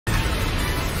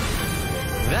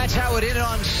That's how it ended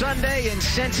on Sunday in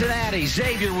Cincinnati.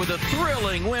 Xavier with a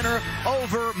thrilling winner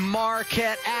over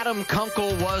Marquette. Adam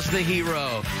Kunkel was the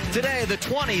hero. Today, the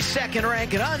 22nd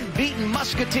ranked and unbeaten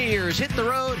Musketeers hit the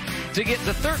road to get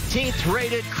the 13th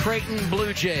rated Creighton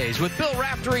Blue Jays. With Bill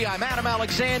Raftery, I'm Adam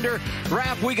Alexander.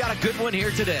 Raph, we got a good one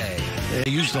here today. They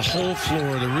use the whole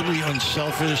floor. They're really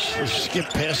unselfish. They skip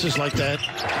passes like that.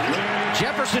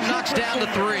 Jefferson knocks down the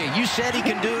three. You said he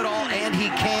can do it all, and he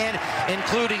can,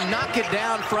 including knock it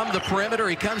down from the perimeter.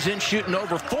 He comes in shooting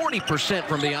over 40%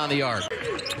 from beyond the arc.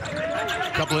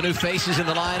 A couple of new faces in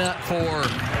the lineup for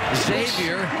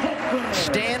Xavier.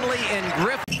 Stanley and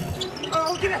Griffin.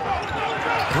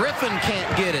 Griffin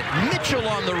can't get it. Mitchell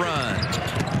on the run.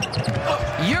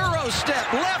 Euro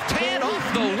step, left hand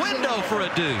off the window for a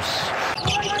deuce.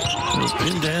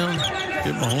 Pin down,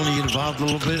 get Mahoney involved a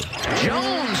little bit.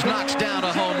 Jones knocks down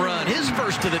a home run, his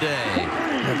first of the day.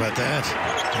 How about that?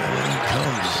 Here he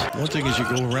comes. One thing is you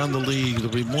go around the league,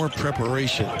 there'll be more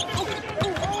preparation.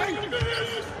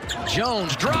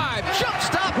 Jones drive, jump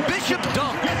stop, Bishop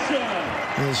dunk.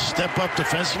 A little step up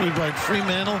defensively by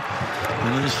Fremantle,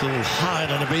 and then this little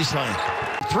hide on the baseline.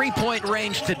 Three-point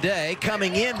range today.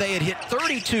 Coming in, they had hit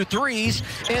 32 threes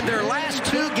in their last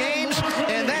two games,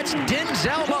 and that's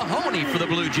Denzel Mahoney for the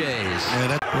Blue Jays. Yeah,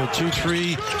 that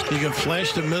 2-3, you can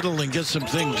flash the middle and get some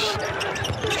things.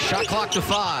 Shot clock to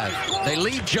 5. They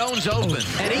leave Jones open,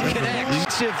 and he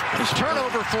connects.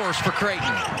 Turnover force for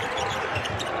Creighton.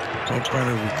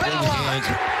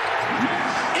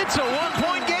 It's a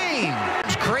one-point game.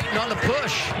 Creighton on the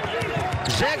push.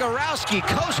 Zagorowski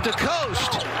coast to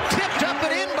coast. Tipped up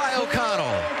and in by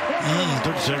O'Connell.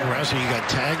 Zagorowski, he got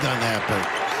tagged on that, but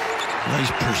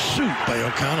nice pursuit by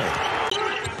O'Connell.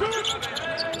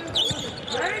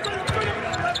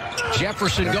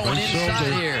 Jefferson going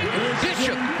inside here.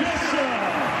 Bishop.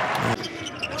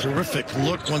 Terrific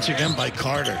look once again by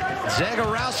Carter.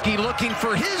 Zagorowski looking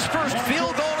for his first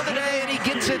field goal of the day, and he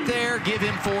gets it there. Give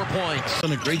him 4 points.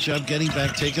 Done a great job getting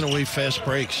back, taking away fast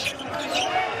breaks.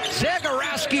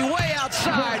 Zagorowski way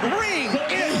outside. Ring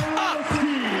it up.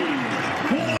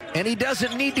 And he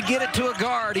doesn't need to get it to a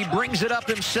guard. He brings it up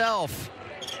himself.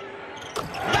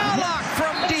 Ballock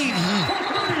from deep.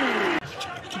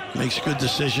 Makes good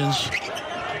decisions.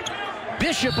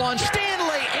 Bishop on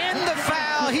Stanley and the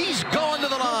foul. He's going to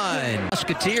the line.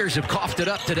 Musketeers have coughed it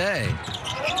up today.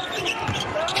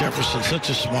 Jefferson, such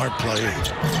a smart player.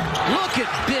 Look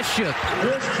at Bishop.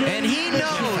 And he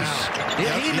knows.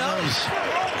 Yeah, he knows.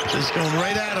 Just going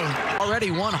right at him.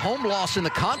 Already one home loss in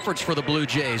the conference for the Blue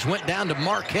Jays. Went down to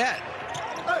Marquette.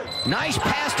 Nice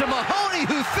pass to Mahoney,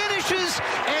 who finishes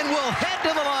and will head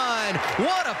to the line.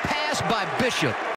 What a pass by Bishop.